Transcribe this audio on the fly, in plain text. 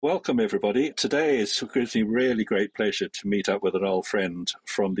Welcome, everybody. Today it gives me really great pleasure to meet up with an old friend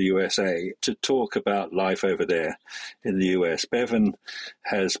from the USA to talk about life over there in the US. Bevin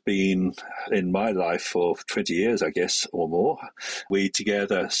has been in my life for 20 years, I guess, or more. We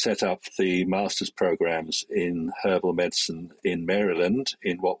together set up the master's programs in herbal medicine in Maryland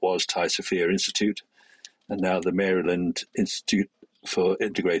in what was Tai Sophia Institute and now the Maryland Institute for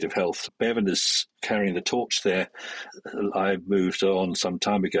Integrative Health. Bevin is carrying the torch there. I moved on some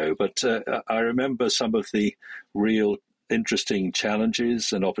time ago, but I remember some of the real interesting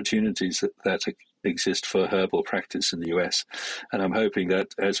challenges and opportunities that exist for herbal practice in the US. And I'm hoping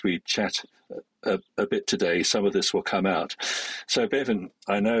that as we chat a bit today, some of this will come out. So, Bevin,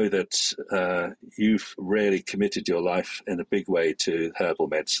 I know that you've really committed your life in a big way to herbal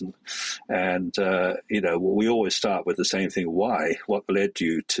medicine. And, we always start with the same thing. Why? What led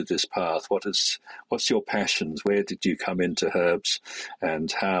you to this path? What's your passions? Where did you come into herbs?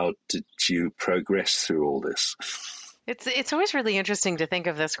 And how did you progress through all this? It's always really interesting to think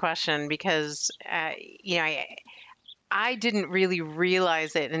of this question because, I didn't really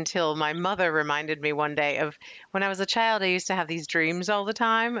realize it until my mother reminded me one day of when I was a child. I used to have these dreams all the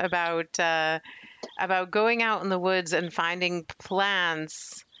time about going out in the woods and finding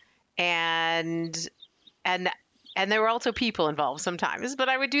plants and and and there were also people involved sometimes, but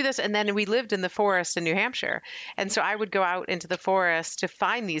I would do this. And then we lived in the forest in New Hampshire. And so I would go out into the forest to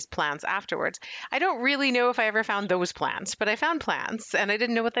find these plants afterwards. I don't really know if I ever found those plants, but I found plants and I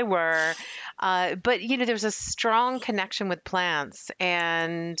didn't know what they were. There's a strong connection with plants.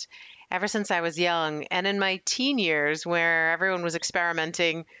 And ever since I was young and in my teen years where everyone was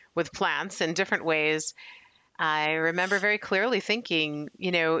experimenting with plants in different ways, I remember very clearly thinking,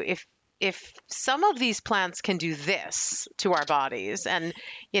 if some of these plants can do this to our bodies, and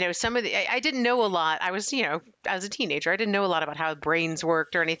I didn't know a lot. I was a teenager, I didn't know a lot about how brains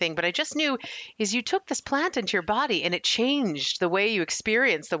worked or anything, but I just knew is you took this plant into your body and it changed the way you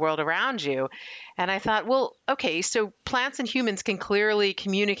experience the world around you. And I thought, well, okay, so plants and humans can clearly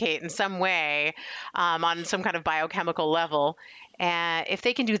communicate in some way, on some kind of biochemical level. And if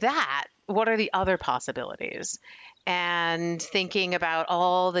they can do that, what are the other possibilities? And thinking about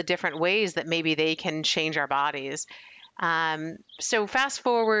all the different ways that maybe they can change our bodies. So fast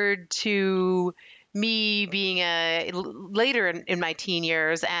forward to me being later in my teen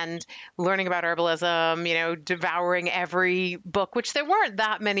years and learning about herbalism, devouring every book, which there weren't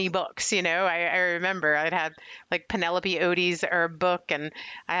that many books. I remember I'd had like Penelope Odie's herb book, and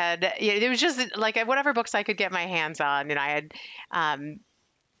I had, it was just like whatever books I could get my hands on. And I had,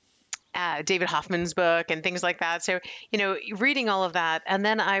 David Hoffman's book and things like that. So, reading all of that. And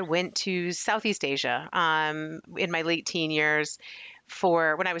then I went to Southeast Asia in my late teen years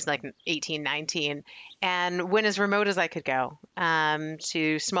for when I was like 18, 19, and went as remote as I could go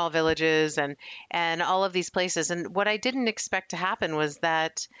to small villages and all of these places. And what I didn't expect to happen was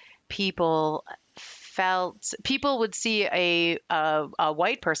that people would see a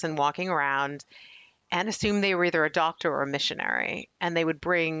white person walking around and assume they were either a doctor or a missionary, and they would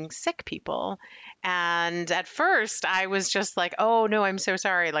bring sick people. And at first I was just like, oh no, I'm so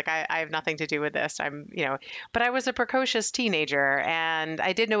sorry. Like I have nothing to do with this. But I was a precocious teenager and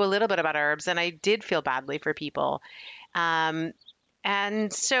I did know a little bit about herbs and I did feel badly for people.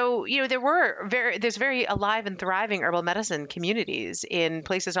 And so, there's very alive and thriving herbal medicine communities in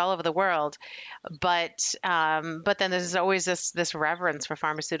places all over the world. But then there's always this reverence for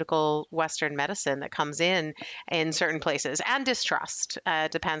pharmaceutical Western medicine that comes in certain places, and distrust,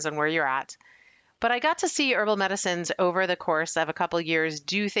 depends on where you're at. But I got to see herbal medicines over the course of a couple years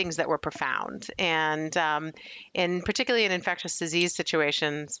do things that were profound, and particularly in infectious disease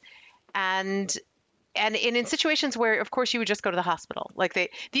situations. And in situations where, of course, you would just go to the hospital. Like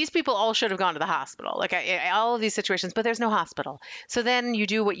these people all should have gone to the hospital. Like all of these situations, but there's no hospital. So then you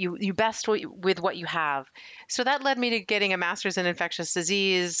do what you best with what you have. So that led me to getting a master's in infectious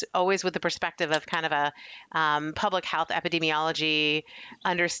disease, always with the perspective of kind of a public health epidemiology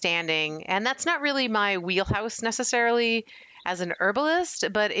understanding. And that's not really my wheelhouse necessarily as an herbalist,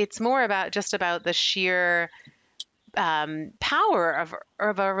 but it's more about the sheer power of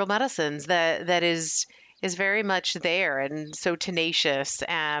herbal medicines that is very much there and so tenacious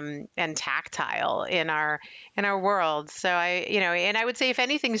and tactile in our world. So and I would say if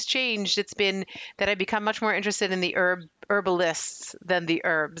anything's changed, it's been that I've become much more interested in the herbalists than the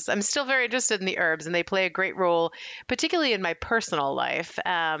herbs. I'm still very interested in the herbs, and they play a great role, particularly in my personal life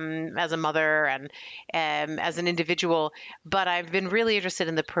as a mother and as an individual. But I've been really interested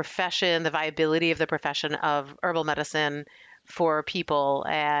in the profession, the viability of the profession of herbal medicine for people,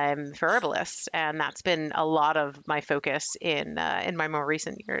 for herbalists, and that's been a lot of my focus in my more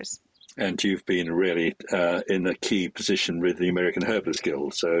recent years. And you've been really in a key position with the American Herbalist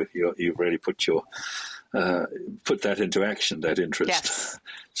Guild, so you've really put that into action, that interest. Yes.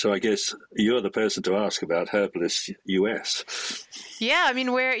 So I guess you're the person to ask about Herbalists US. Yeah, I mean,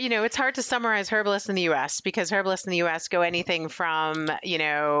 it's hard to summarize herbalists in the U.S. because herbalists in the U.S. go anything from,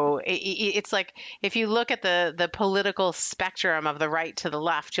 it's like if you look at the political spectrum of the right to the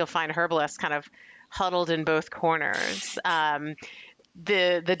left, you'll find herbalists kind of huddled in both corners.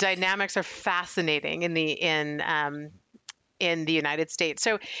 The dynamics are fascinating in the United States.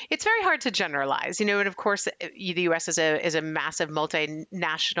 So it's very hard to generalize, and of course, the U.S. is a massive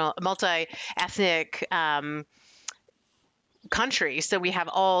multinational, multi-ethnic country. So we have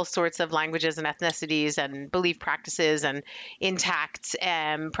all sorts of languages and ethnicities and belief practices and intact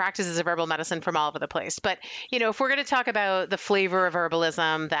practices of herbal medicine from all over the place. But, if we're going to talk about the flavor of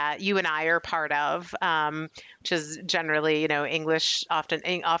herbalism that you and I are part of, which is generally, English, often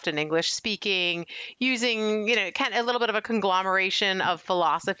English speaking, using, kind of a little bit of a conglomeration of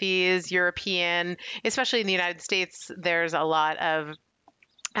philosophies, European, especially in the United States, there's a lot of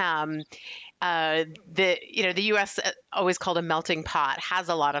the U.S. always called a melting pot has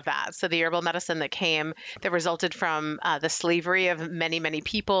a lot of that. So the herbal medicine that resulted from the slavery of many, many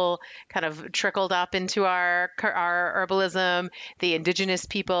people kind of trickled up into our herbalism. The indigenous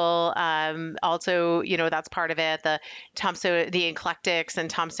people also, that's part of it. The eclectics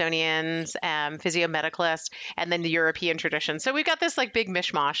and Thomsonians, physiomedicalists, and then the European tradition. So we've got this like big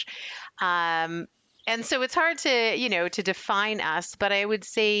mishmash. And so it's hard to define us, but I would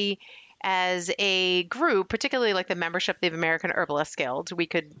say as a group, particularly like the membership of the American Herbalist Guild, we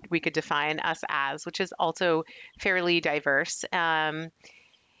could define us as, which is also fairly diverse. Where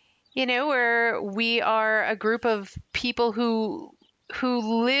we are a group of people who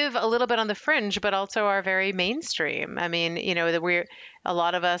live a little bit on the fringe, but also are very mainstream. I mean, that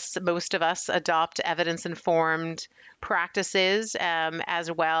most of us adopt evidence-informed practices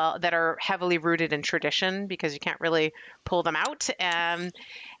as well that are heavily rooted in tradition because you can't really pull them out.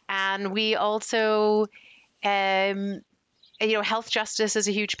 And we also, health justice is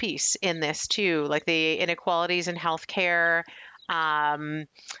a huge piece in this too, like the inequalities in healthcare, the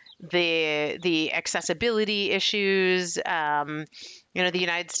accessibility issues. The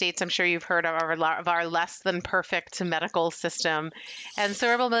United States, I'm sure you've heard of our less than perfect medical system. And so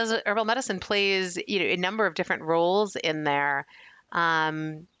herbal medicine plays, a number of different roles in there.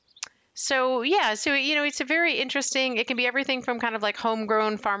 So it's a very interesting, it can be everything from kind of like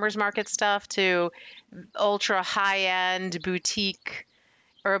homegrown farmers market stuff to ultra high-end boutique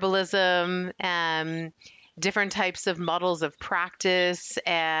herbalism, different types of models of practice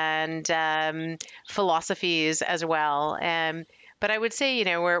and philosophies as well. But I would say,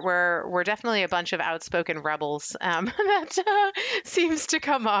 we're definitely a bunch of outspoken rebels that seems to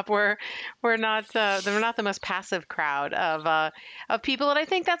come up. We're not the most passive crowd of people, and I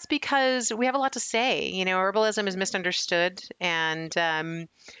think that's because we have a lot to say. Herbalism is misunderstood, and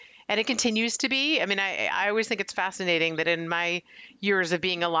it continues to be. I mean, I always think it's fascinating that in my years of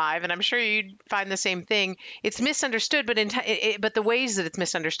being alive, and I'm sure you'd find the same thing, it's misunderstood, but the ways that it's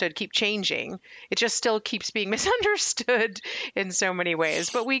misunderstood keep changing. It just still keeps being misunderstood in so many ways.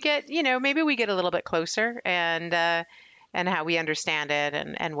 But we get, maybe we get a little bit closer and how we understand it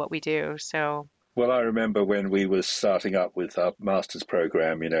and what we do. So. Well, I remember when we were starting up with our master's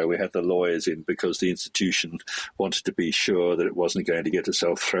program, we had the lawyers in because the institution wanted to be sure that it wasn't going to get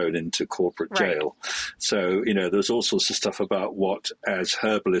itself thrown into corporate jail. Right. So, there's all sorts of stuff about what, as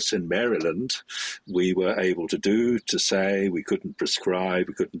herbalists in Maryland, we were able to do, to say we couldn't prescribe,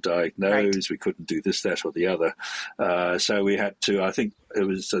 we couldn't diagnose, right. We couldn't do this, that, or the other. So we had to, I think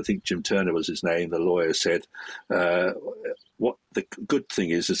Jim Turner was his name, the lawyer said, what the good thing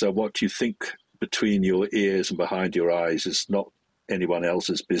is that what you think between your ears and behind your eyes is not anyone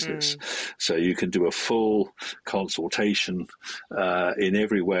else's business. So you can do a full consultation in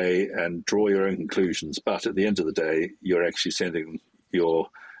every way and draw your own conclusions. But at the end of the day, you're actually sending your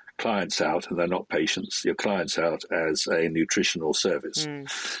clients out, and they're not patients, your clients out as a nutritional service.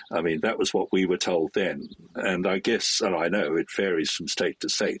 I mean, that was what we were told then. And I guess, and I know it varies from state to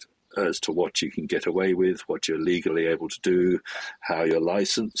state as to what you can get away with, what you're legally able to do, how you're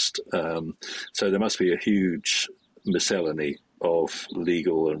licensed. So there must be a huge miscellany of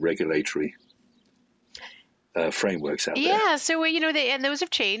legal and regulatory. frameworks out there. Yeah, so and those have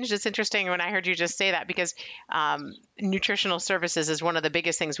changed. It's interesting when I heard you just say that because nutritional services is one of the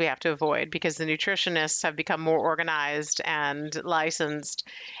biggest things we have to avoid because the nutritionists have become more organized and licensed,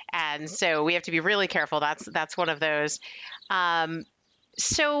 and so we have to be really careful. That's one of those. Um,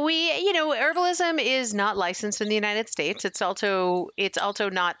 so herbalism is not licensed in the United States. It's also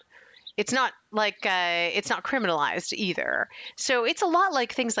not it's not criminalized either. So it's a lot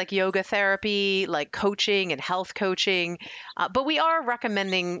like things like yoga therapy, like coaching and health coaching, but we are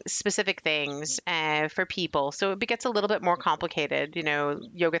recommending specific things for people. So it gets a little bit more complicated.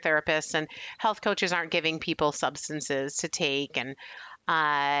 Yoga therapists and health coaches aren't giving people substances to take, and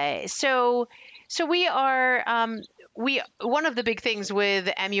so we are we one of the big things with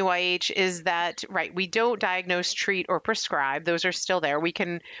MUIH is that we don't diagnose, treat, or prescribe. Those are still there. We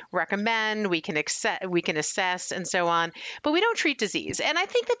can recommend, we can assess, and so on, but we don't treat disease. And I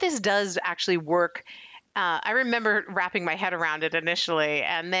think that this does actually work. I remember wrapping my head around it initially,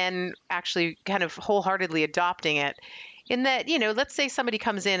 and then actually kind of wholeheartedly adopting it. In that, let's say somebody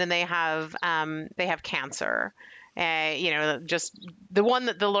comes in and they have cancer. Just the one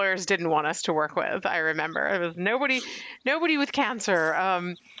that the lawyers didn't want us to work with. I remember it was nobody with cancer.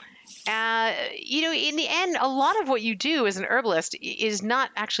 In the end, a lot of what you do as an herbalist is not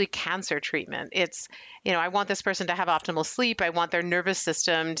actually cancer treatment. It's, I want this person to have optimal sleep. I want their nervous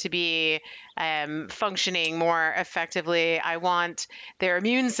system to be functioning more effectively. I want their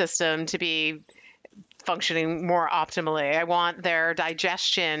immune system to be functioning more optimally. I want their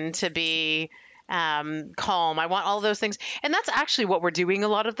digestion to be calm. I want all those things. And that's actually what we're doing a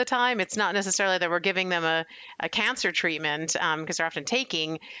lot of the time. It's not necessarily that we're giving them a cancer treatment because they're often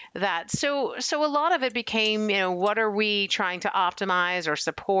taking that. So a lot of it became, what are we trying to optimize or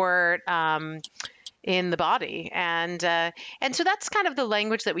support in the body? And so that's kind of the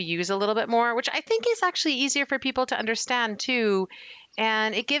language that we use a little bit more, which I think is actually easier for people to understand too.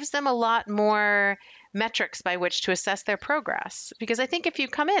 And it gives them a lot more metrics by which to assess their progress. Because I think if you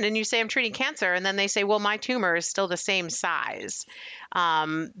come in and you say, I'm treating cancer, and then they say, well, my tumor is still the same size,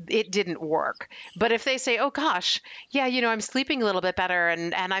 it didn't work. But if they say, oh gosh, yeah, I'm sleeping a little bit better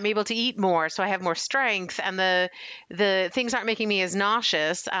and I'm able to eat more, so I have more strength, and the things aren't making me as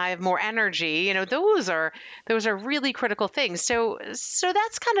nauseous, I have more energy, those are really critical things. So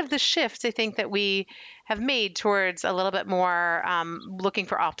that's kind of the shift I think that we have made towards a little bit more looking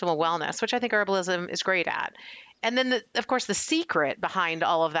for optimal wellness, which I think herbalism is great at. And then, of course, the secret behind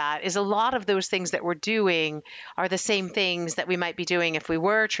all of that is a lot of those things that we're doing are the same things that we might be doing if we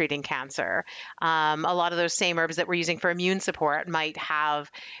were treating cancer. A lot of those same herbs that we're using for immune support might have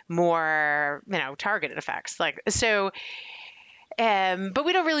more, targeted effects. But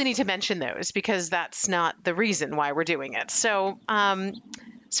we don't really need to mention those because that's not the reason why we're doing it. So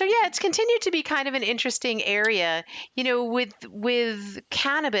yeah, it's continued to be kind of an interesting area, with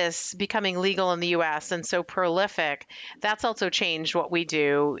cannabis becoming legal in the US and so prolific. That's also changed what we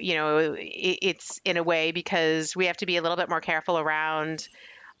do. It's in a way because we have to be a little bit more careful around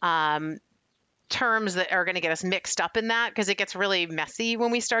terms that are going to get us mixed up in that, because it gets really messy when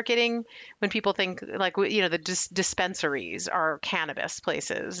people think like, the dispensaries are cannabis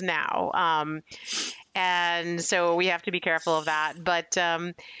places now. And so we have to be careful of that. But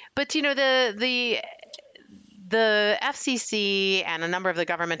the FCC and a number of the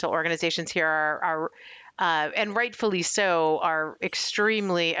governmental organizations here are and rightfully so, are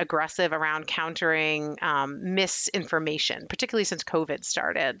extremely aggressive around countering misinformation, particularly since COVID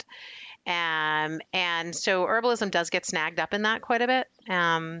started. And so herbalism does get snagged up in that quite a bit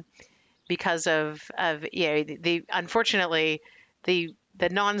because of unfortunately the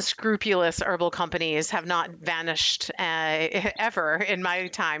non-scrupulous herbal companies have not vanished ever in my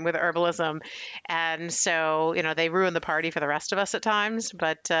time with herbalism, and so they ruin the party for the rest of us at times.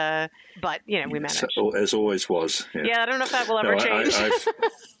 But we manage. So, as always was. Yeah, I don't know if that will ever change.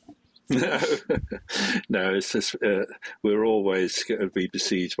 No, it's just we're always going to be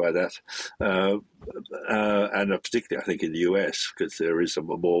besieged by that, and particularly I think in the US, because there is a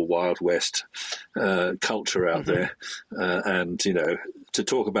more Wild West culture out there, and to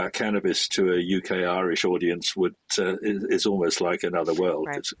talk about cannabis to a UK Irish audience is almost like another world.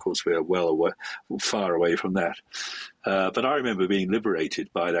 Right. Because of course we are far away from that. But I remember being liberated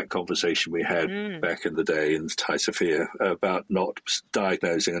by that conversation we had back in the day in Thai Sophia about not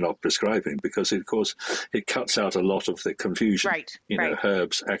diagnosing and not prescribing, because, of course, it cuts out a lot of the confusion. Right.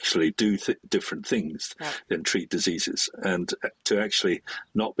 Herbs actually do different things than treat diseases. And to actually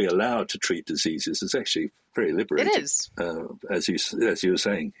not be allowed to treat diseases is actually very liberating. It is. As you were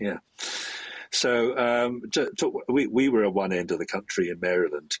saying, yeah. So we were at one end of the country in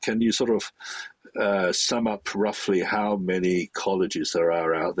Maryland. Can you sort of sum up roughly how many colleges there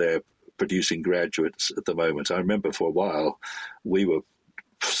are out there producing graduates at the moment? I remember for a while we were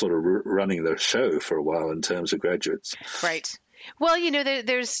sort of running the show for a while in terms of graduates. Right. Well,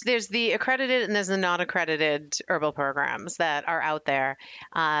 there's the accredited and there's the non-accredited herbal programs that are out there,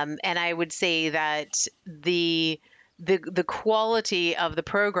 and I would say that the quality of the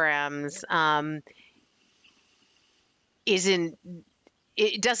programs isn't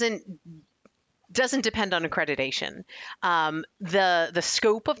it doesn't depend on accreditation. The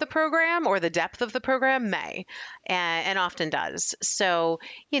scope of the program or the depth of the program may, and often does. So,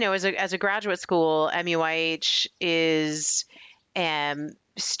 as a graduate school, MUIH is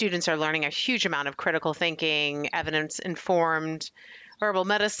students are learning a huge amount of critical thinking, evidence-informed herbal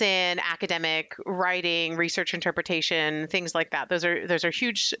medicine, academic writing, research interpretation, things like that. Those are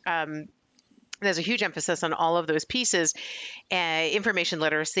huge. There's a huge emphasis on all of those pieces, information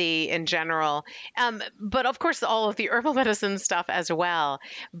literacy in general, but of course all of the herbal medicine stuff as well.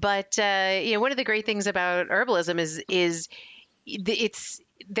 But one of the great things about herbalism is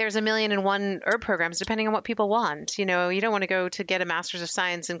there's a million and one herb programs depending on what people want. You don't want to go to get a master's of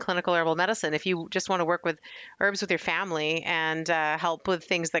science in clinical herbal medicine if you just want to work with herbs with your family and help with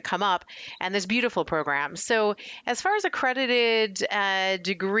things that come up. And there's beautiful programs. So as far as accredited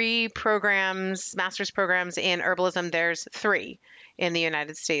degree programs, master's programs in herbalism, there's 3 in the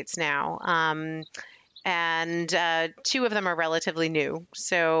United States now. And 2 of them are relatively new.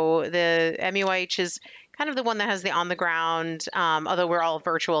 So the MUIH is kind of the one that has the on the ground, although we're all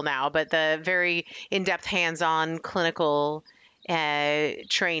virtual now, but the very in-depth hands-on clinical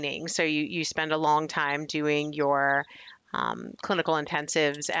training. So you spend a long time doing your clinical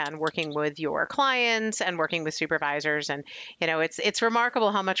intensives and working with your clients and working with supervisors. And, it's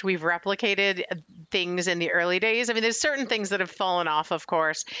remarkable how much we've replicated things in the early days. I mean, there's certain things that have fallen off, of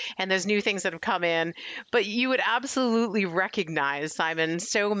course, and there's new things that have come in, but you would absolutely recognize, Simon,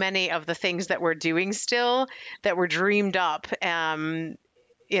 so many of the things that we're doing still that were dreamed up,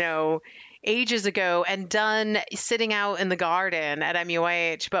 ages ago and done sitting out in the garden at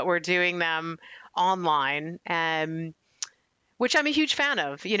MUIH, but we're doing them online. Which I'm a huge fan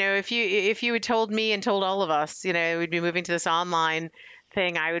of. If you had told me and told all of us, we'd be moving to this online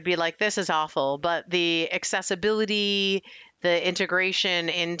thing, I would be like, this is awful. But the accessibility, the integration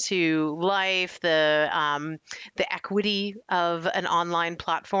into life, the equity of an online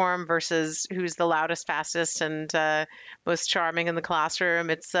platform versus who's the loudest, fastest, and most charming in the classroom.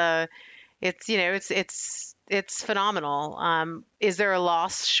 It's phenomenal. Is there a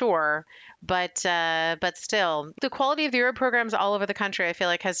loss? Sure. But still, the quality of the herb programs all over the country, I feel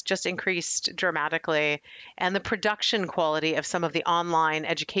like, has just increased dramatically. And the production quality of some of the online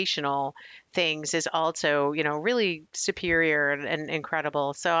educational things is also, really superior and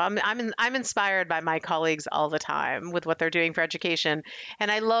incredible. So I'm inspired by my colleagues all the time with what they're doing for education. And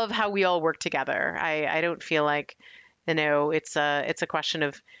I love how we all work together. I don't feel like, it's a question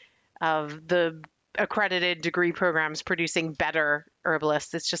of the accredited degree programs producing better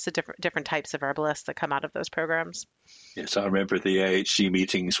herbalists. It's just different types of herbalists that come out of those programs. Yes, I remember the AHG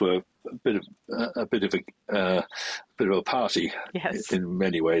meetings were a bit of a party. Yes. In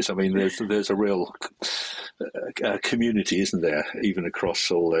many ways. I mean, there's a real community, isn't there, even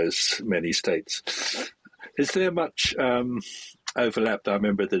across all those many states. Is there much overlap? I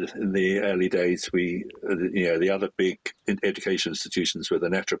remember that in the early days, the other big education institutions were the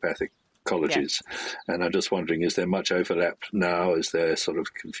naturopathic colleges. Yes. And I'm just wondering, is there much overlap now? Is there sort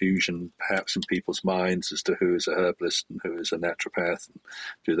of confusion perhaps in people's minds as to who is a herbalist and who is a naturopath?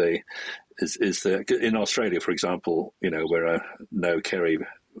 Is there, in Australia, for example, where I know Kerry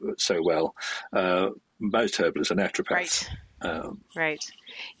so well, most herbalists are naturopaths. Right. Right.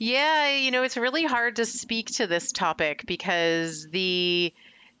 Yeah, it's really hard to speak to this topic because the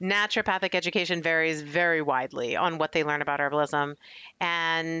naturopathic education varies very widely on what they learn about herbalism.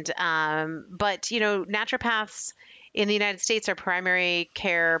 And, but, naturopaths in the United States are primary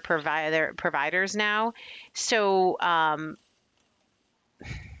care providers now. So, I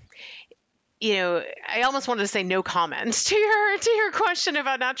almost wanted to say no comment to your question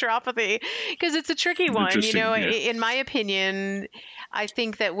about naturopathy because it's a tricky one. Yeah. In my opinion, I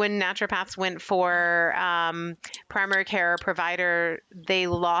think that when naturopaths went for primary care provider, they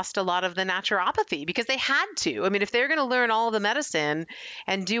lost a lot of the naturopathy because they had to. I mean, if they're going to learn all the medicine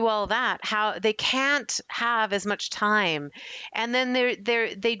and do all that, how they can't have as much time. And then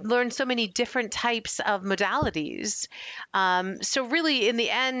they learn so many different types of modalities. So really, in the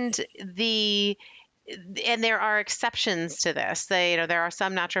end, and there are exceptions to this. There are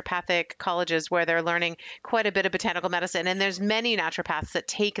some naturopathic colleges where they're learning quite a bit of botanical medicine, and there's many naturopaths that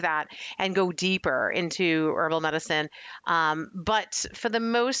take that and go deeper into herbal medicine. But for the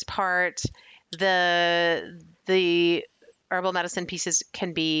most part, the herbal medicine pieces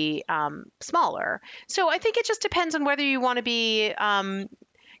can be smaller. So I think it just depends on whether you want to be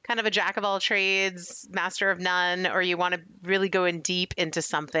kind of a jack of all trades, master of none, or you want to really go in deep into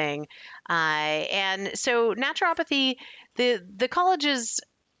something. And so naturopathy, the colleges,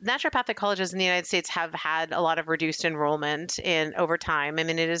 naturopathic colleges in the United States have had a lot of reduced enrollment in over time. I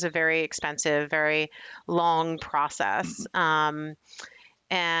mean, it is a very expensive, very long process.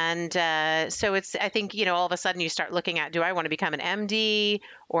 And so I think, all of a sudden you start looking at, do I want to become an MD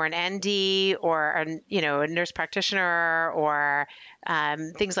or an ND or, a nurse practitioner or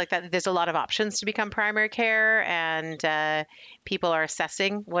things like that. There's a lot of options to become primary care, and people are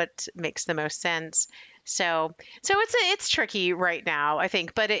assessing what makes the most sense. So it's tricky right now, I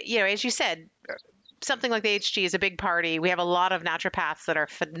think. But as you said, something like the HG is a big party. We have a lot of naturopaths that are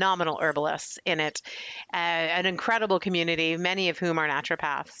phenomenal herbalists in it, an incredible community, many of whom are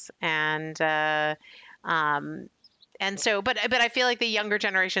naturopaths. And so, but I feel like the younger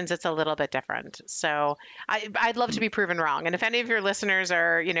generations, it's a little bit different. So I'd love to be proven wrong. And if any of your listeners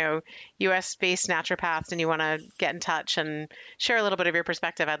are, US-based naturopaths and you want to get in touch and share a little bit of your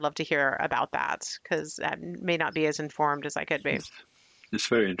perspective, I'd love to hear about that, because I may not be as informed as I could be. It's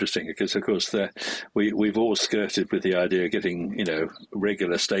very interesting because, of course, we've all skirted with the idea of getting,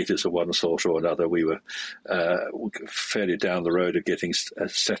 regular status of one sort or another. We were fairly down the road of getting a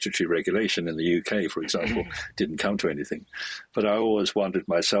statutory regulation in the UK, for example. Didn't come to anything. But I always wondered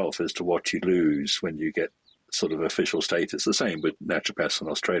myself as to what you lose when you get sort of official status. The same with naturopaths in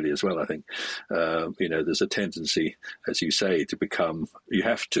Australia as well, I think. There's a tendency, as you say, you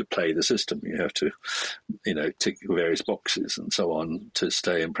have to play the system. You have to, tick various boxes and so on to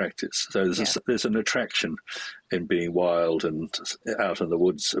stay in practice. So there's an attraction in being wild and out in the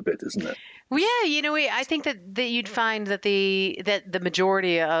woods a bit, isn't it? Well, yeah, I think that you'd find that the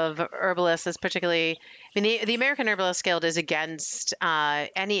majority of herbalists is particularly, the American Herbalist Guild is against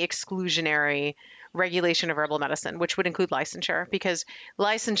any exclusionary regulation of herbal medicine, which would include licensure, because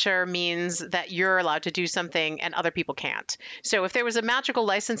licensure means that you're allowed to do something and other people can't. So if there was a magical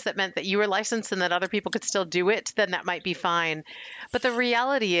license that meant that you were licensed and that other people could still do it, then that might be fine. But the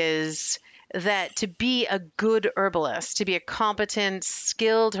reality is that to be a good herbalist, to be a competent,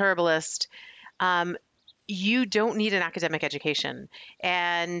 skilled herbalist, you don't need an academic education.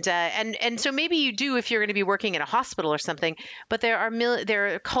 And so maybe you do if you're going to be working in a hospital or something, but there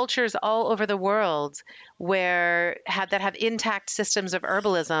are cultures all over the world that have intact systems of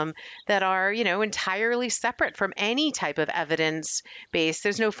herbalism that are, entirely separate from any type of evidence base.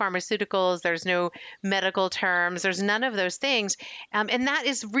 There's no pharmaceuticals, there's no medical terms, there's none of those things. And that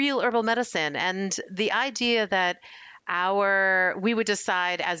is real herbal medicine. And the idea that we would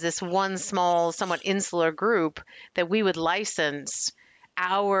decide as this one small, somewhat insular group that we would license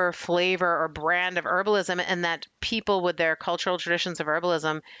our flavor or brand of herbalism, and that people with their cultural traditions of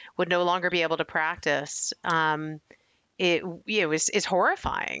herbalism would no longer be able to practice, is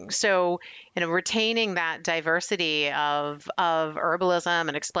horrifying. So, retaining that diversity of herbalism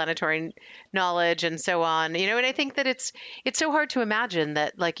and explanatory knowledge and so on, and I think that it's so hard to imagine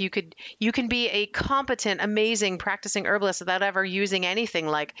that like you can be a competent, amazing practicing herbalist without ever using anything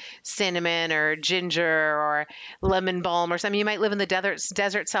like cinnamon or ginger or lemon balm or something. You might live in the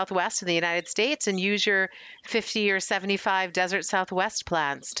desert Southwest in the United States and use your 50 or 75 desert Southwest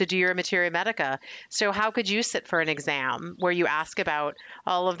plants to do your materia medica. So how could you sit for an exam where you ask about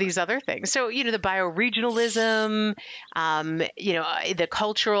all of these other things? So, the bioregionalism, the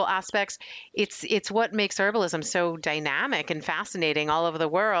cultural aspects, it's what makes herbalism so dynamic and fascinating all over the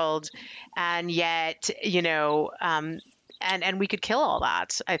world. And yet, and we could kill all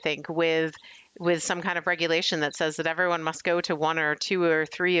that, I think, with some kind of regulation that says that everyone must go to one or two or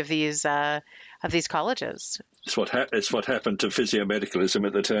three of these colleges. It's what happened to physiomedicalism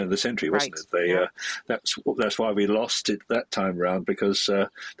at the turn of the century, wasn't it? That's why we lost it that time round, because the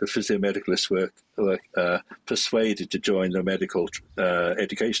physiomedicalists were persuaded to join the medical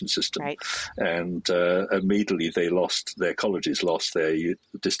education system, and immediately their colleges lost their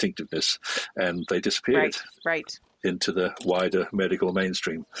distinctiveness, and they disappeared. Right. Into the wider medical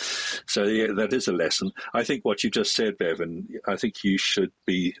mainstream. So that is a lesson. I think what you just said, Bevin, I think you should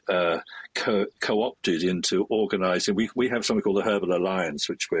be co-opted into organising. We have something called the Herbal Alliance,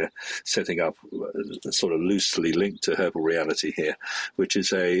 which we're setting up, sort of loosely linked to Herbal Reality here, which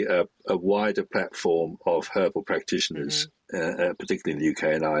is a wider platform of herbal practitioners particularly in the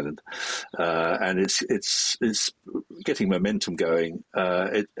UK and Ireland, and it's getting momentum going,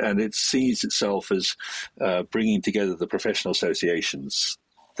 and it sees itself as bringing together the professional associations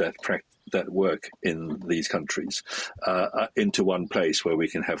that work in these countries into one place where we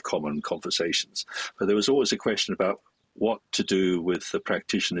can have common conversations. But there was always a question about what to do with the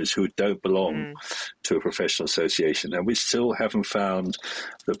practitioners who don't belong to a professional association. And we still haven't found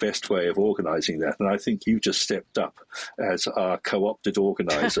the best way of organizing that. And I think you just stepped up as our co-opted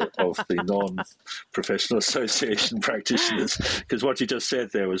organizer of the non-professional association practitioners, because what you just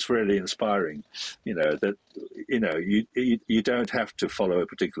said there was really inspiring. That you don't have to follow a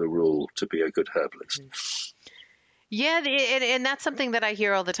particular rule to be a good herbalist. Yeah, and that's something that I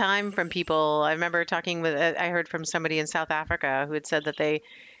hear all the time from people. I remember talking with, I heard from somebody in South Africa who had said that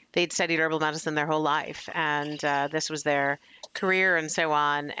they'd studied herbal medicine their whole life, and this was their career and so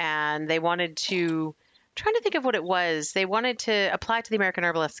on. And they wanted to, I'm trying to think of what it was. They wanted to apply to the American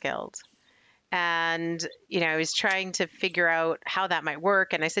Herbalist Guild. And, I was trying to figure out how that might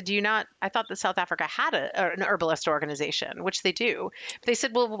work. And I said, I thought that South Africa had an herbalist organization, which they do. But they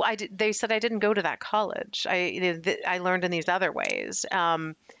said, well, they said I didn't go to that college. I learned in these other ways.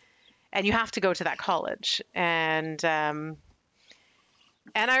 And you have to go to that college. And I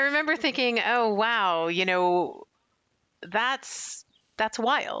remember thinking, oh, wow, that's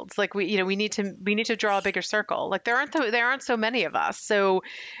wild. Like we need to draw a bigger circle. Like there aren't so many of us. So,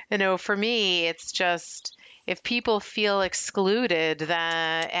 for me, it's just if people feel excluded,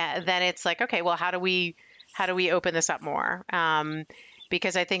 then it's like, okay, well, how do we open this up more?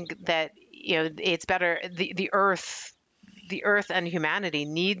 Because I think that it's better. The earth and humanity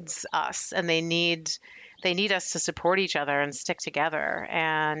needs us, and they need us to support each other and stick together,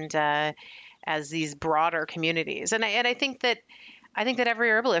 and as these broader communities. And I think that every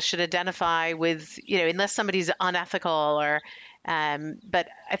herbalist should identify with, unless somebody's unethical or, but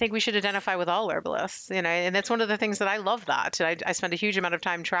I think we should identify with all herbalists, and that's one of the things that I love that. I spend a huge amount of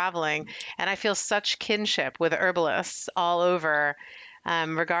time traveling, and I feel such kinship with herbalists all over,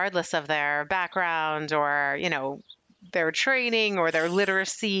 regardless of their background or, their training or their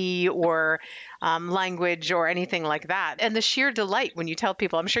literacy or language or anything like that. And the sheer delight when you tell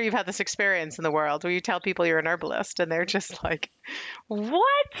people, I'm sure you've had this experience in the world where you tell people you're an herbalist and they're just like, what?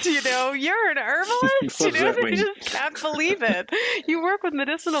 You're an herbalist? What does that They mean? just can't believe it. You work with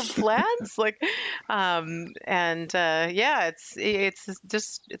medicinal plants? Yeah, it's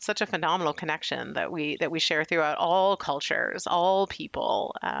such a phenomenal connection that we share throughout all cultures, all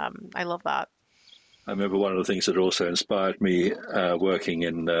people. I love that. I remember one of the things that also inspired me working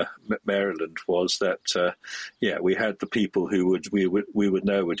in Maryland was that, we had the people who we would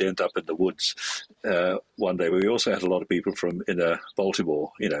know would end up in the woods one day. But we also had a lot of people from inner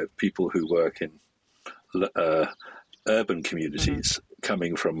Baltimore, people who work in urban communities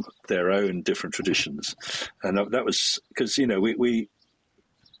coming from their own different traditions. And that was because, we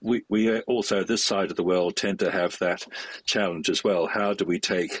also, this side of the world, tend to have that challenge as well. How do we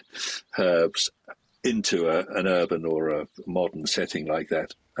take herbs into an urban or a modern setting like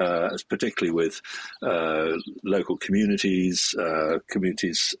that, particularly with local communities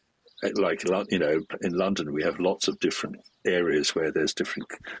like, in London we have lots of different areas where there's different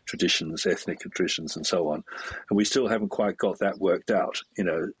traditions, ethnic traditions and so on. And we still haven't quite got that worked out.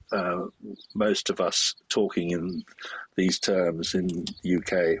 Most of us talking in these terms in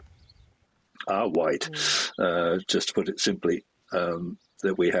UK are white, just to put it simply.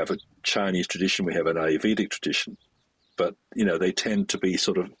 That we have a Chinese tradition, we have an Ayurvedic tradition, but they tend to be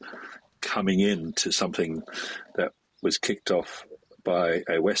sort of coming into something that was kicked off by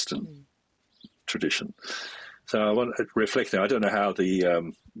a Western tradition. So I want to reflect now. I don't know how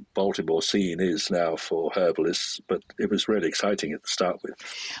the Baltimore scene is now for herbalists, but it was really exciting at the start with.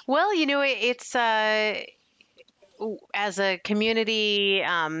 Well, it's as a community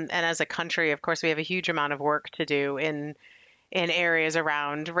and as a country, of course, we have a huge amount of work to do in areas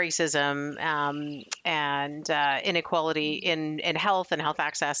around racism and inequality in health and health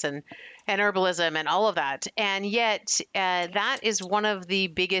access and herbalism and all of that. And yet that is one of the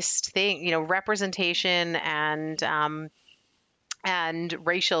biggest things, representation and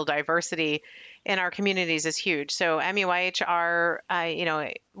racial diversity in our communities is huge. So MEYH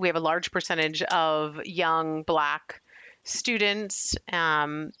we have a large percentage of young Black students,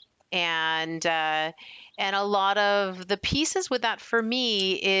 and a lot of the pieces with that for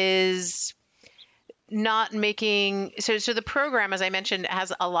me is not making so the program, as I mentioned,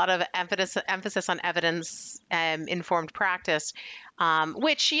 has a lot of emphasis on evidence informed practice.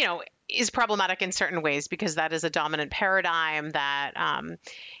 which, is problematic in certain ways because that is a dominant paradigm that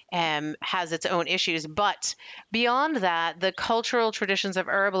has its own issues. But beyond that, the cultural traditions of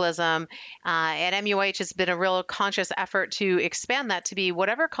herbalism at MUH has been a real conscious effort to expand that to be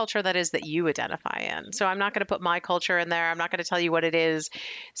whatever culture that is that you identify in. So I'm not going to put my culture in there. I'm not going to tell you what it is.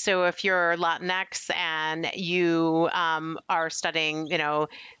 So if you're Latinx and you are studying,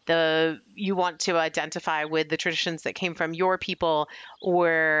 you want to identify with the traditions that came from your people,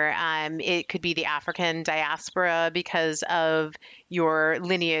 or it could be the African diaspora because of your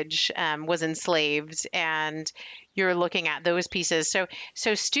lineage was enslaved, and you're looking at those pieces.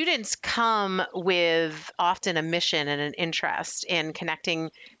 So students come with often a mission and an interest in connecting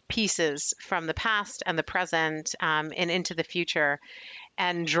pieces from the past and the present and into the future,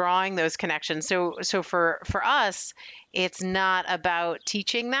 and drawing those connections. So for us, it's not about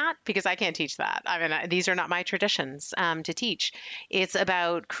teaching that, because I can't teach that. I mean, these are not my traditions to teach. It's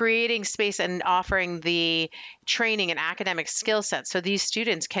about creating space and offering the training and academic skill sets so these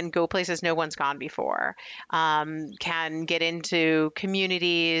students can go places no one's gone before, can get into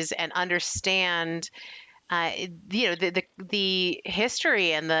communities and understand the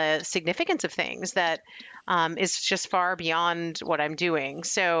history and the significance of things that is just far beyond what I'm doing.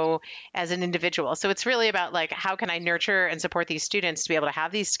 So as an individual, so it's really about like, how can I nurture and support these students to be able to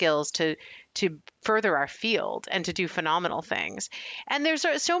have these skills to further our field and to do phenomenal things. And there's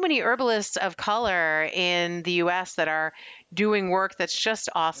so many herbalists of color in the US that are doing work that's just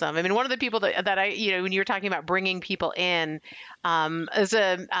awesome. I mean, one of the people that I, when you were talking about bringing people in, is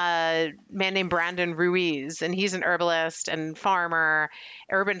a man named Brandon Ruiz, and he's an herbalist and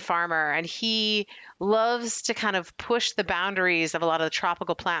urban farmer, and he loves to kind of push the boundaries of a lot of the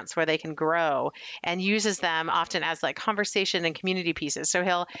tropical plants where they can grow, and uses them often as like conversation and community pieces. So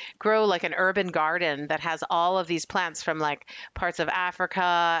he'll grow like an urban garden that has all of these plants from like parts of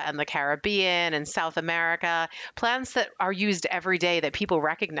Africa and the Caribbean and South America, plants that are used every day that people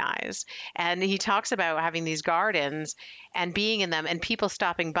recognize. And he talks about having these gardens and being in them and people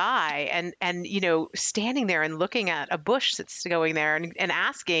stopping by and standing there and looking at a bush that's going there and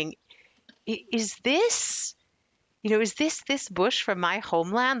asking, is this this bush from my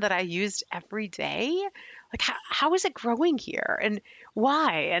homeland that I used every day? Like, how is it growing here, and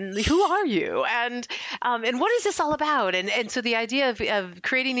why, and who are you, and what is this all about? And so the idea of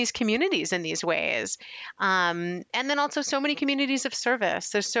creating these communities in these ways, and then also so many communities of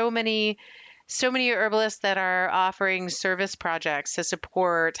service. There's so many herbalists that are offering service projects to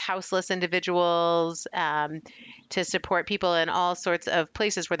support houseless individuals, to support people in all sorts of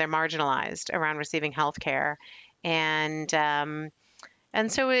places where they're marginalized around receiving health care. And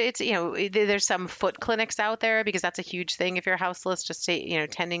so it's, there's some foot clinics out there because that's a huge thing if you're houseless, just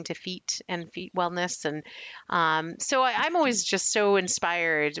tending to feet and feet wellness. And so I'm always just so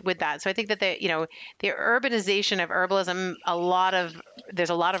inspired with that. So I think that the urbanization of herbalism, there's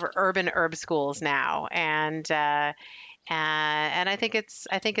a lot of urban herb schools now. And I think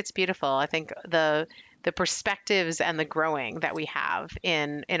it's beautiful. I think the perspectives and the growing that we have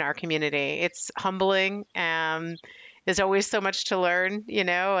in our community, it's humbling. There's always so much to learn,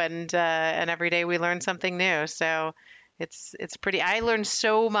 and every day we learn something new. So it's pretty. I learned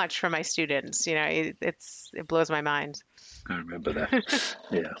so much from my students. It blows my mind. I remember that.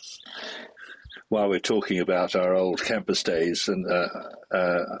 Yeah. While we're talking about our old campus days, and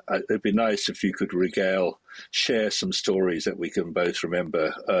it'd be nice if you could share some stories that we can both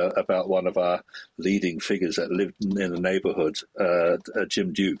remember about one of our leading figures that lived in the neighborhood,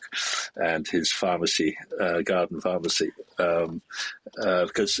 Jim Duke, and his pharmacy, garden pharmacy.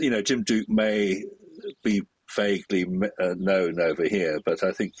 Because, Jim Duke may be vaguely known over here, but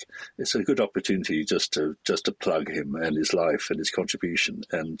I think it's a good opportunity just to plug him and his life and his contribution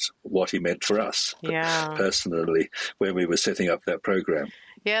and what he meant for us personally when we were setting up that program.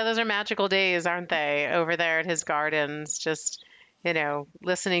 Yeah, those are magical days, aren't they, over there at his gardens, just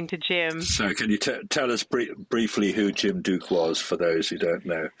listening to Jim. So can you tell us briefly who Jim Duke was, for those who don't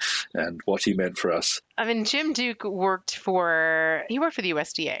know, and what he meant for us? I mean, Jim Duke worked for the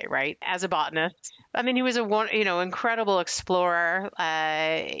USDA, right, as a botanist. I mean, he was incredible explorer.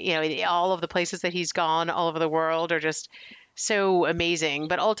 All of the places that he's gone all over the world are just so amazing,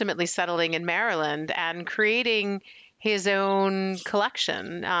 but ultimately settling in Maryland and creating his own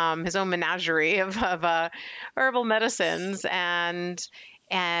collection, his own menagerie of herbal medicines, and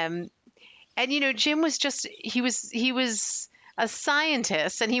Jim was he was a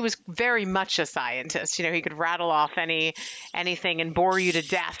scientist, and he was very much a scientist. He could rattle off anything and bore you to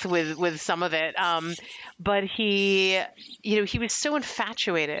death with some of it. But he was so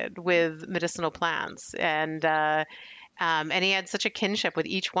infatuated with medicinal plants, and And he had such a kinship with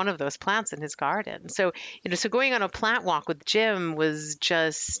each one of those plants in his garden. So, so going on a plant walk with Jim was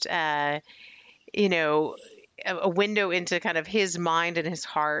just, you know, a window into kind of his mind and his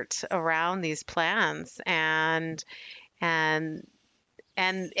heart around these plants. And and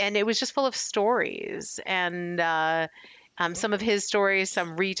it was just full of stories and some of his stories,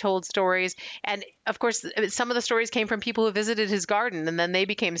 some retold stories, and of course some of the stories came from people who visited his garden, and then they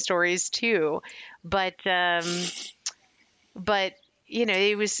became stories too. But um, but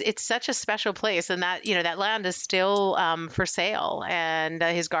it's such a special place, and that land is still for sale, and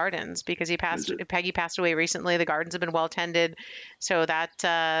his gardens, because Is it? Peggy passed away recently. The gardens have been well tended, so that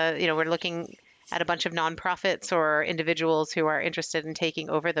we're looking at a bunch of nonprofits or individuals who are interested in taking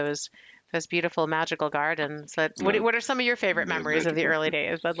over those beautiful magical gardens. But No, what are some of your favorite no memories of the magical. early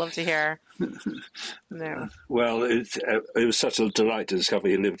days? I'd love to hear. No. Well, it was such a delight to discover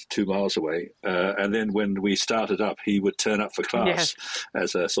he lived 2 miles away. And then when we started up, he would turn up for Yes. class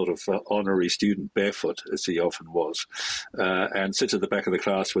as a sort of honorary student, barefoot, as he often was, and sit at the back of the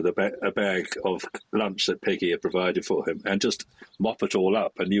class with a bag of lunch that Peggy had provided for him, and just mop it all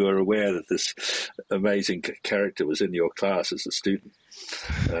up. And you were aware that this amazing character was in your class as a student.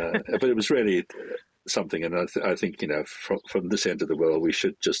 But it was really something, and I think, from this end of the world, we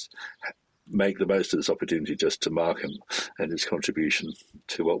should just make the most of this opportunity just to mark him and his contribution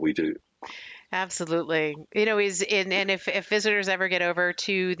to what we do. Absolutely. He's in, and if visitors ever get over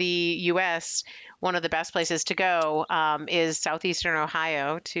to the U.S., one of the best places to go is southeastern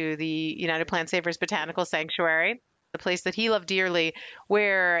Ohio to the United Plant Savers Botanical Sanctuary, the place that he loved dearly,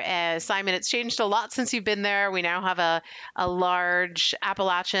 where, Simon, it's changed a lot since you've been there. We now have a large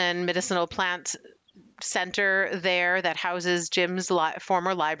Appalachian medicinal plant center there that houses Jim's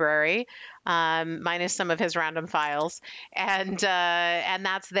former library, minus some of his random files, and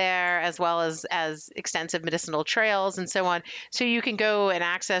that's there, as well as extensive medicinal trails and so on. So you can go and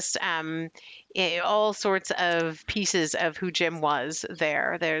access all sorts of pieces of who Jim was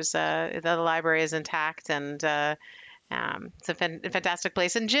there. The library is intact, and it's a fantastic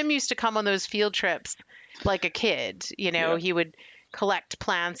place. And Jim used to come on those field trips like a kid. Yeah. He would collect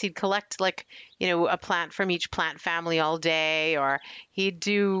plants. He'd collect, like, a plant from each plant family all day, or he'd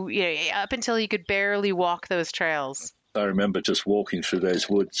do, up until he could barely walk those trails. I remember just walking through those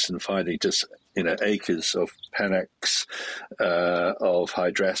woods and finding just acres of panax, of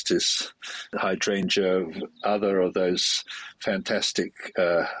hydrastis, hydrangea, other of those fantastic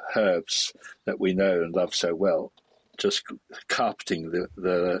herbs that we know and love so well, just carpeting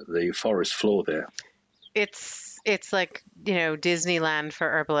the forest floor there. It's like, Disneyland for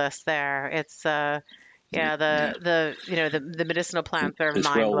herbalists there. It's the medicinal plants are It's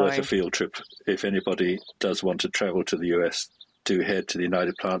well worth a mind-blowing. field trip. If anybody does want to travel to the US, do head to the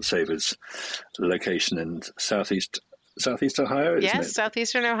United Plant Savers location in southeast Ohio, isn't Yes, it?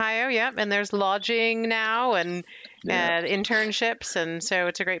 southeastern Ohio, yep. And there's lodging now, and Yeah. internships, and so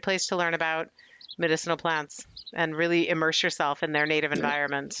it's a great place to learn about medicinal plants and really immerse yourself in their native Yeah.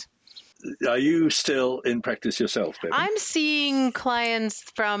 environment. Are you still in practice yourself, Bevin? I'm seeing clients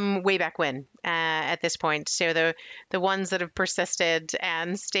from way back when, at this point. So the ones that have persisted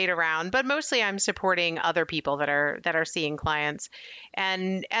and stayed around, but mostly I'm supporting other people that are seeing clients.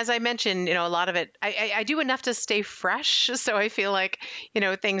 And as I mentioned, a lot of it, I do enough to stay fresh. So I feel like,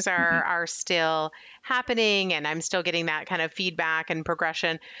 things are still happening, and I'm still getting that kind of feedback and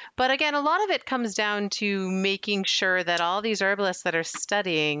progression. But again, a lot of it comes down to making sure that all these herbalists that are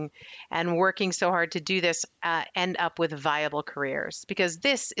studying and working so hard to do this end up with viable careers, because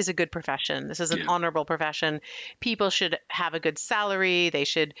this is a good profession. This is an honorable profession. People should have a good salary. They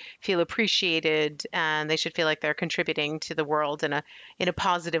should feel appreciated, and they should feel like they're contributing to the world in a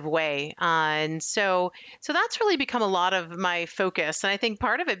positive way. And so that's really become a lot of my focus. And I think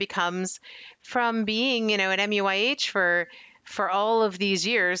part of it becomes from being, at MUIH for all of these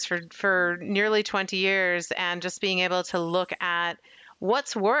years, for nearly 20 years, and just being able to look at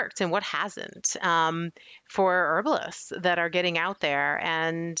what's worked and what hasn't, for herbalists that are getting out there.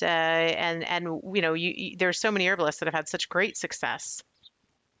 And there's so many herbalists that have had such great success.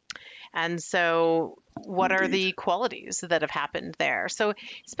 And so what are the qualities that have happened there? So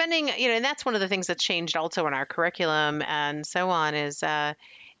spending, and that's one of the things that's changed also in our curriculum and so on, is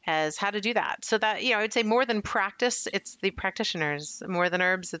as how to do that. So that, I would say more than practice, it's the practitioners. More than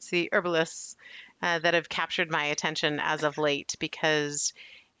herbs, it's the herbalists that have captured my attention as of late, because,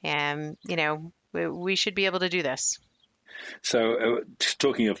 we should be able to do this. So,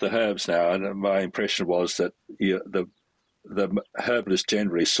 talking of the herbs now, and my impression was that the herbalists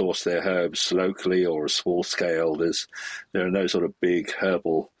generally source their herbs locally or a small scale. There are no sort of big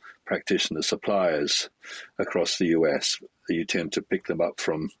herbal practitioner suppliers across the US. You tend to pick them up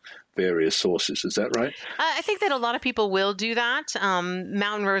from various sources. Is that right? I think that a lot of people will do that.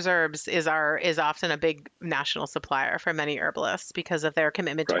 Mountain Rose Herbs is often a big national supplier for many herbalists because of their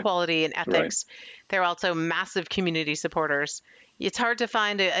commitment to Right. quality and Right. ethics. They're also massive community supporters. It's hard to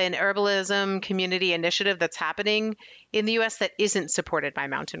find an herbalism community initiative that's happening in the U.S. that isn't supported by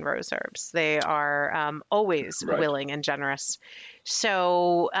Mountain Rose Herbs. They are always Right. willing and generous.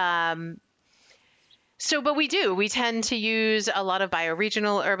 So, but we tend to use a lot of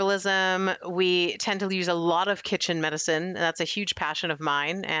bioregional herbalism. We tend to use a lot of kitchen medicine. And that's a huge passion of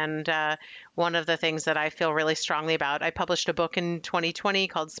mine. And one of the things that I feel really strongly about, I published a book in 2020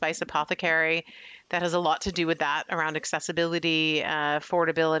 called Spice Apothecary that has a lot to do with that around accessibility,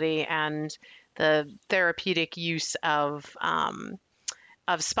 affordability, and the therapeutic use of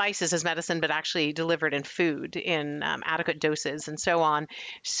spices as medicine, but actually delivered in food in adequate doses and so on.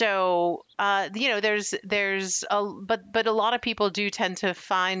 So, but a lot of people do tend to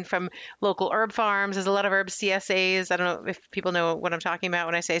find from local herb farms. There's a lot of herb CSAs. I don't know if people know what I'm talking about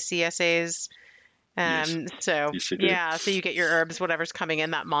when I say CSAs. Yes. So Yes, you do. yeah, so you get your herbs, whatever's coming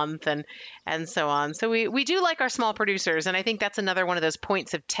in that month and so on. So we do like our small producers. And I think that's another one of those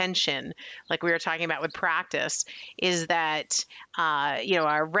points of tension, like we were talking about with practice, is that,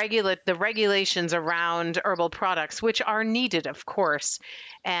 the regulations around herbal products, which are needed, of course,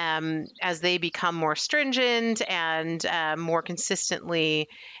 as they become more stringent and more consistently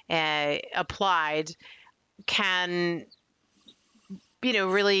applied, can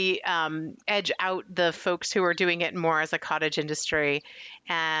really edge out the folks who are doing it more as a cottage industry.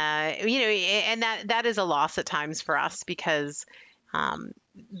 And that is a loss at times for us because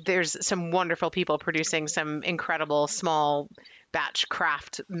there's some wonderful people producing some incredible small batch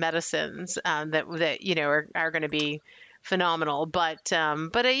craft medicines that are going to be phenomenal. But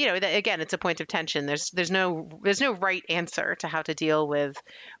again, it's a point of tension. There's no right answer to how to deal with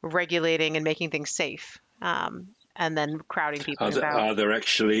regulating and making things safe. And then crowding people Are there, out. are there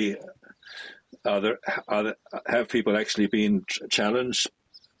actually are there, are there have people actually been challenged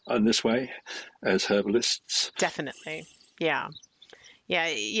in this way as herbalists? Definitely. Yeah. Yeah.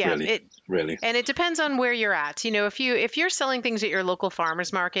 Yeah. Really, really. And it depends on where you're at. If you're selling things at your local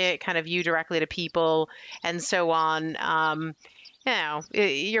farmers market, kind of you directly to people and so on,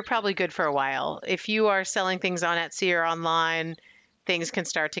 you're probably good for a while. If you are selling things on Etsy or online, things can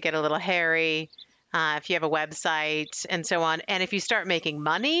start to get a little hairy. If you have a website and so on. And if you start making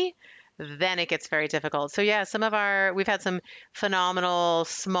money, then it gets very difficult. So yeah, we've had some phenomenal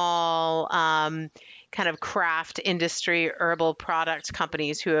small kind of craft industry herbal product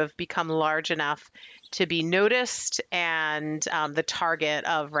companies who have become large enough to be noticed and the target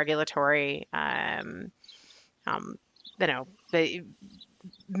of regulatory, the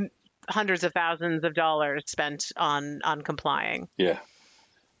hundreds of thousands of dollars spent on complying. Yeah.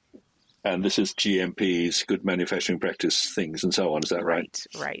 And this is GMPs, good manufacturing practice things, and so on. Is that right?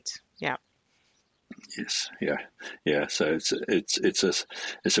 Right. Yeah. Yes. Yeah. Yeah. So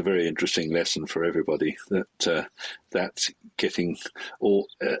it's a very interesting lesson for everybody that that's getting all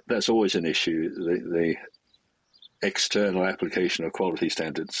that's always an issue. The external application of quality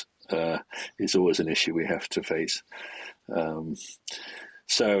standards is always an issue we have to face.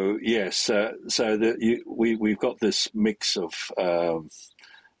 So yes. So that we've got this mix of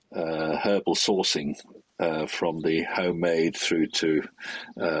herbal sourcing from the homemade through to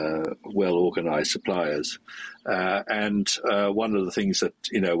well-organized suppliers. And one of the things that,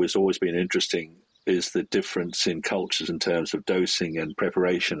 has always been interesting is the difference in cultures in terms of dosing and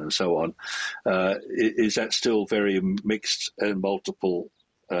preparation and so on. Is that still very mixed and multiple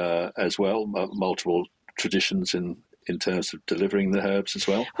as well, multiple traditions in terms of delivering the herbs as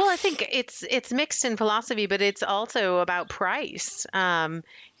well? Well, I think it's mixed in philosophy, but it's also about price.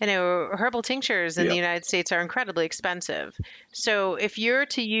 Herbal tinctures in the United States are incredibly expensive. So if you're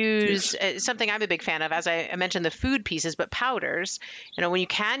to use something I'm a big fan of, as I mentioned, the food pieces, but powders, when you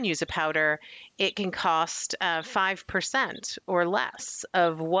can use a powder, it can cost 5% or less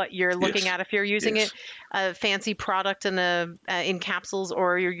of what you're looking at if you're using it, a fancy product in capsules,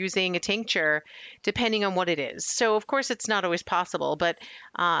 or you're using a tincture, depending on what it is. So of course it's not always possible, but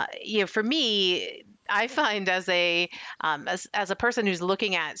for me, I find as a person who's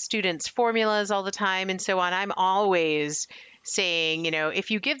looking at students' formulas all the time and so on, I'm always saying,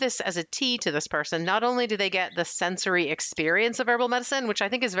 if you give this as a tea to this person, not only do they get the sensory experience of herbal medicine, which I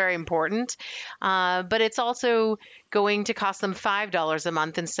think is very important, but it's also going to cost them $5 a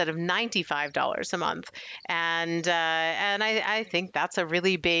month instead of $95 a month. And I think that's a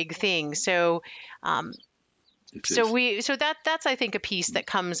really big thing. So It So is. that's I think a piece that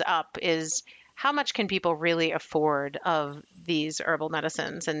comes up is how much can people really afford of these herbal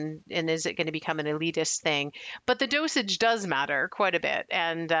medicines, and is it going to become an elitist thing? But the dosage does matter quite a bit,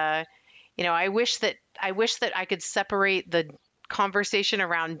 and I wish that I could separate the conversation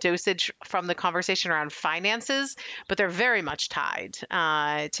around dosage from the conversation around finances, but they're very much tied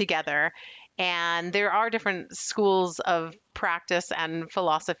together. And there are different schools of practice and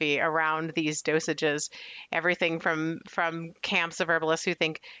philosophy around these dosages. Everything from camps of herbalists who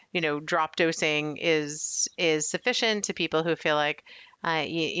think, drop dosing is sufficient, to people who feel like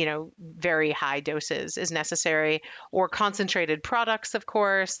very high doses is necessary, or concentrated products, of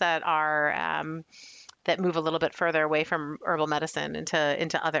course, that move a little bit further away from herbal medicine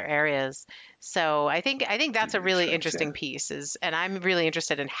into other areas. So I think that's a Makes really sense. Yeah. interesting and I'm really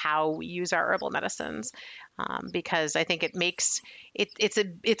interested in how we use our herbal medicines, because I think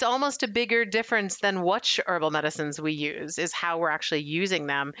it's almost a bigger difference than which herbal medicines we use, is how we're actually using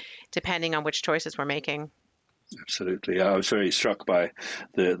them, depending on which choices we're making. Absolutely. I was very struck by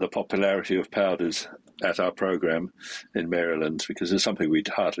the popularity of powders at our program in Maryland, because it's something we'd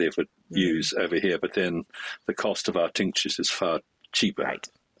hardly ever Mm, use over here. But then the cost of our tinctures is far cheaper, right.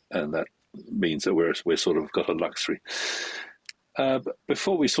 and that means that we're sort of got a luxury.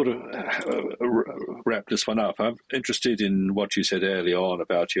 Before we sort of wrap this one up, I'm interested in what you said early on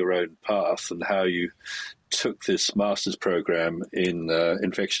about your own path and how you took this master's program in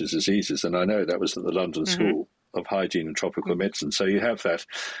infectious diseases. And I know that was at the London Hmm. School of Hygiene and Tropical Hmm. Medicine. So you have that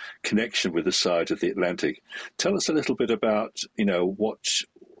connection with the side of the Atlantic. Tell us a little bit about,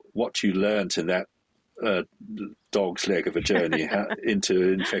 what you learned in that uh, dog's leg of a journey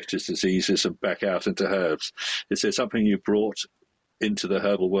into infectious diseases and back out into herbs. Is there something you brought into the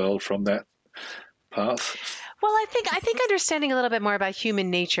herbal world from that path? Well, I think understanding a little bit more about human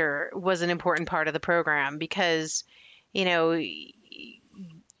nature was an important part of the program, because, you know,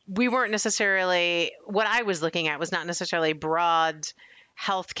 we weren't necessarily, what I was looking at was not necessarily broad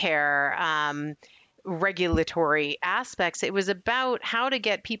healthcare regulatory aspects. It was about how to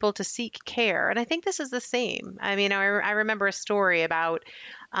get people to seek care. And I think this is the same. I mean, I remember a story about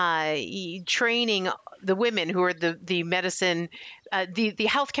training the women who are the medicine, the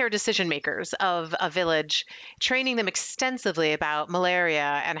healthcare decision makers of a village, training them extensively about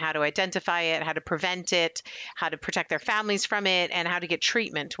malaria and how to identify it, how to prevent it, how to protect their families from it, and how to get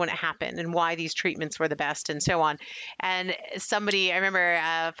treatment when it happened, and why these treatments were the best, and so on. And I remember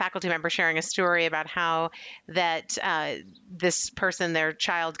a faculty member sharing a story about how that this person, their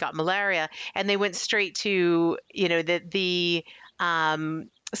child, got malaria, and they went straight to, the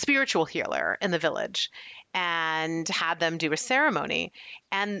spiritual healer in the village, and had them do a ceremony.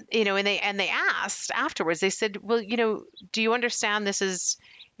 And and they asked afterwards, they said, well, do you understand this is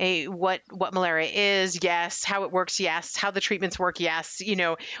what malaria is? Yes. How it works? Yes. How the treatments work? Yes.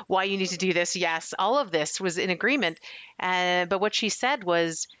 Why you need to do this? Yes. All of this was in agreement. But what she said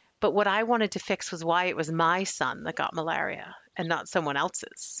was, but what I wanted to fix was why it was my son that got malaria and not someone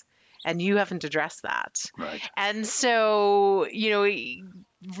else's. And you haven't addressed that. Right. And so,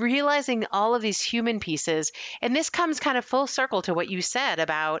 realizing all of these human pieces, and this comes kind of full circle to what you said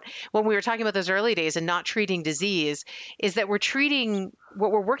about when we were talking about those early days and not treating disease, is that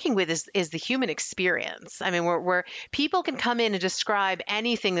what we're working with is the human experience. I mean, we're people can come in and describe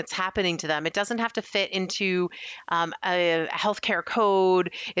anything that's happening to them. It doesn't have to fit into a healthcare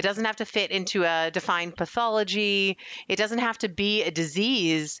code. It doesn't have to fit into a defined pathology. It doesn't have to be a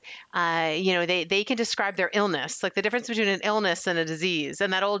disease. They can describe their illness, like the difference between an illness and a disease.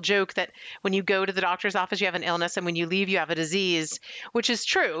 And that old joke that when you go to the doctor's office, you have an illness, and when you leave, you have a disease, which is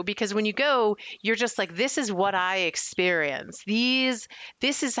true, because when you go, you're just like, this is what I experience.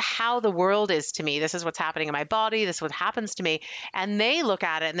 This is how the world is to me. This is what's happening in my body. This is what happens to me. And they look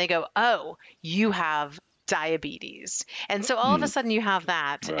at it and they go, oh, you have diabetes. And so all of a Mm, sudden you have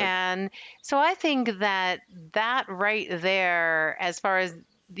that. right. And so I think that right there, as far as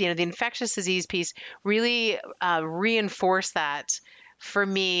the infectious disease piece, really reinforced that for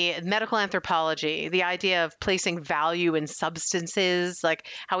me. Medical anthropology, the idea of placing value in substances, like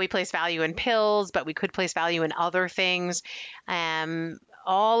how we place value in pills, but we could place value in other things.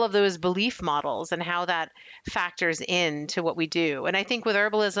 All of those belief models and how that factors into what we do. And I think with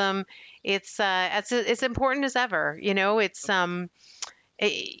herbalism, it's important as ever. It's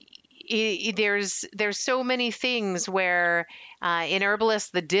there's so many things where in herbalists,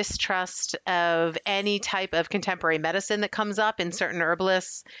 the distrust of any type of contemporary medicine that comes up in certain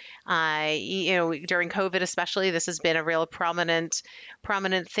herbalists, during COVID especially, this has been a real prominent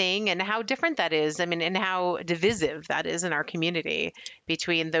thing, and how different that is. I mean, and how divisive that is in our community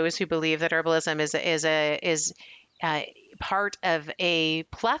between those who believe that herbalism is part of a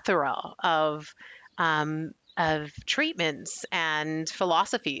plethora of treatments and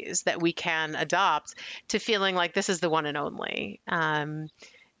philosophies that we can adopt, to feeling like this is the one and only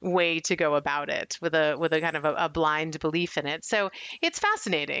way to go about it, with a kind of a blind belief in it. So it's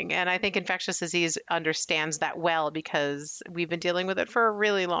fascinating, and I think infectious disease understands that well, because we've been dealing with it for a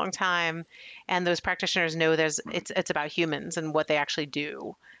really long time, and those practitioners know it's about humans and what they actually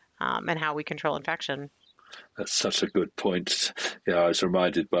do, and how we control infection. That's such a good point. Yeah, I was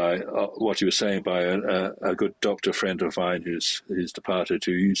reminded by what you were saying by a good doctor friend of mine who's departed,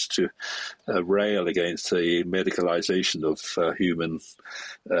 who used to rail against the medicalization of human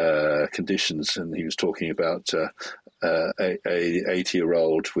conditions, and he was talking about a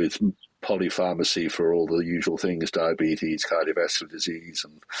 80-year-old with polypharmacy for all the usual things: diabetes, cardiovascular disease,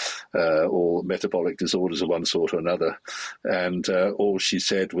 and all metabolic disorders of one sort or another. And all she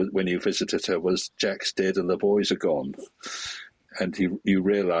said when he visited her was, "Jack's dead and the boys are gone." And you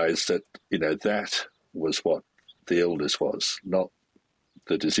realize that, that was what the illness was, not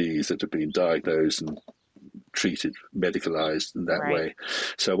the disease that had been diagnosed and treated, medicalized in that way.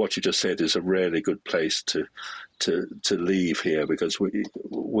 So what you just said is a really good place to leave here, because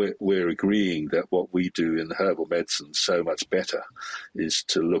we're agreeing that what we do in herbal medicine so much better is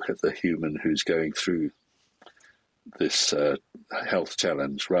to look at the human who's going through this health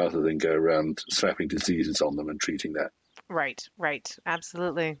challenge, rather than go around slapping diseases on them and treating that. Right.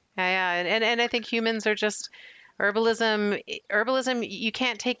 Absolutely. Yeah. And I think humans are just herbalism. You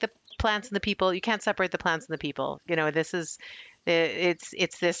can't take the plants and the people. You can't separate the plants and the people. It's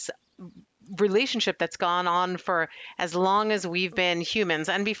this relationship that's gone on for as long as we've been humans,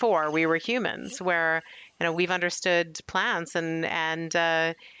 and before we were humans, where we've understood plants,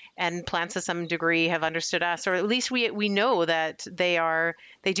 and plants to some degree have understood us, or at least we know that they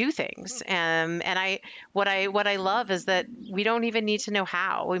do things. And what I love is that we don't even need to know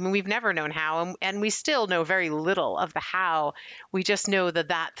how. I mean, we've never known how, and we still know very little of the how. We just know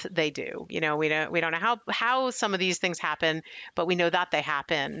that they do. We don't know how some of these things happen, but we know that they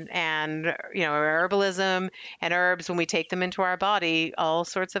happen. And herbalism and herbs, when we take them into our body, all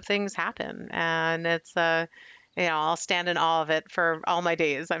sorts of things happen, and it's I'll stand in awe of it for all my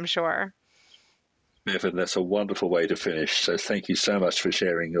days, I'm sure. Bevin, that's a wonderful way to finish. So thank you so much for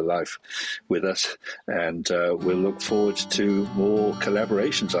sharing your life with us. And we'll look forward to more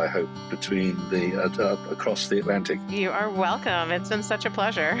collaborations, I hope, between across the Atlantic. You are welcome. It's been such a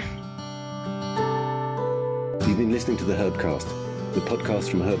pleasure. You've been listening to the Herbcast, the podcast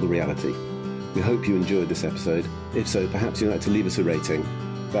from Herbal Reality. We hope you enjoyed this episode. If so, perhaps you'd like to leave us a rating.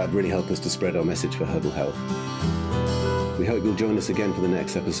 That would really help us to spread our message for herbal health. We hope you'll join us again for the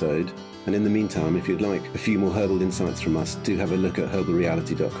next episode. And in the meantime, if you'd like a few more herbal insights from us, do have a look at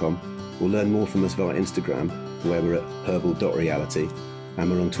herbalreality.com, or learn more from us via Instagram, where we're at herbal.reality,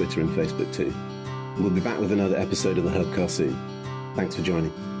 and we're on Twitter and Facebook too. We'll be back with another episode of the Herbcast soon. Thanks for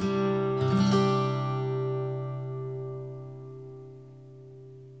joining.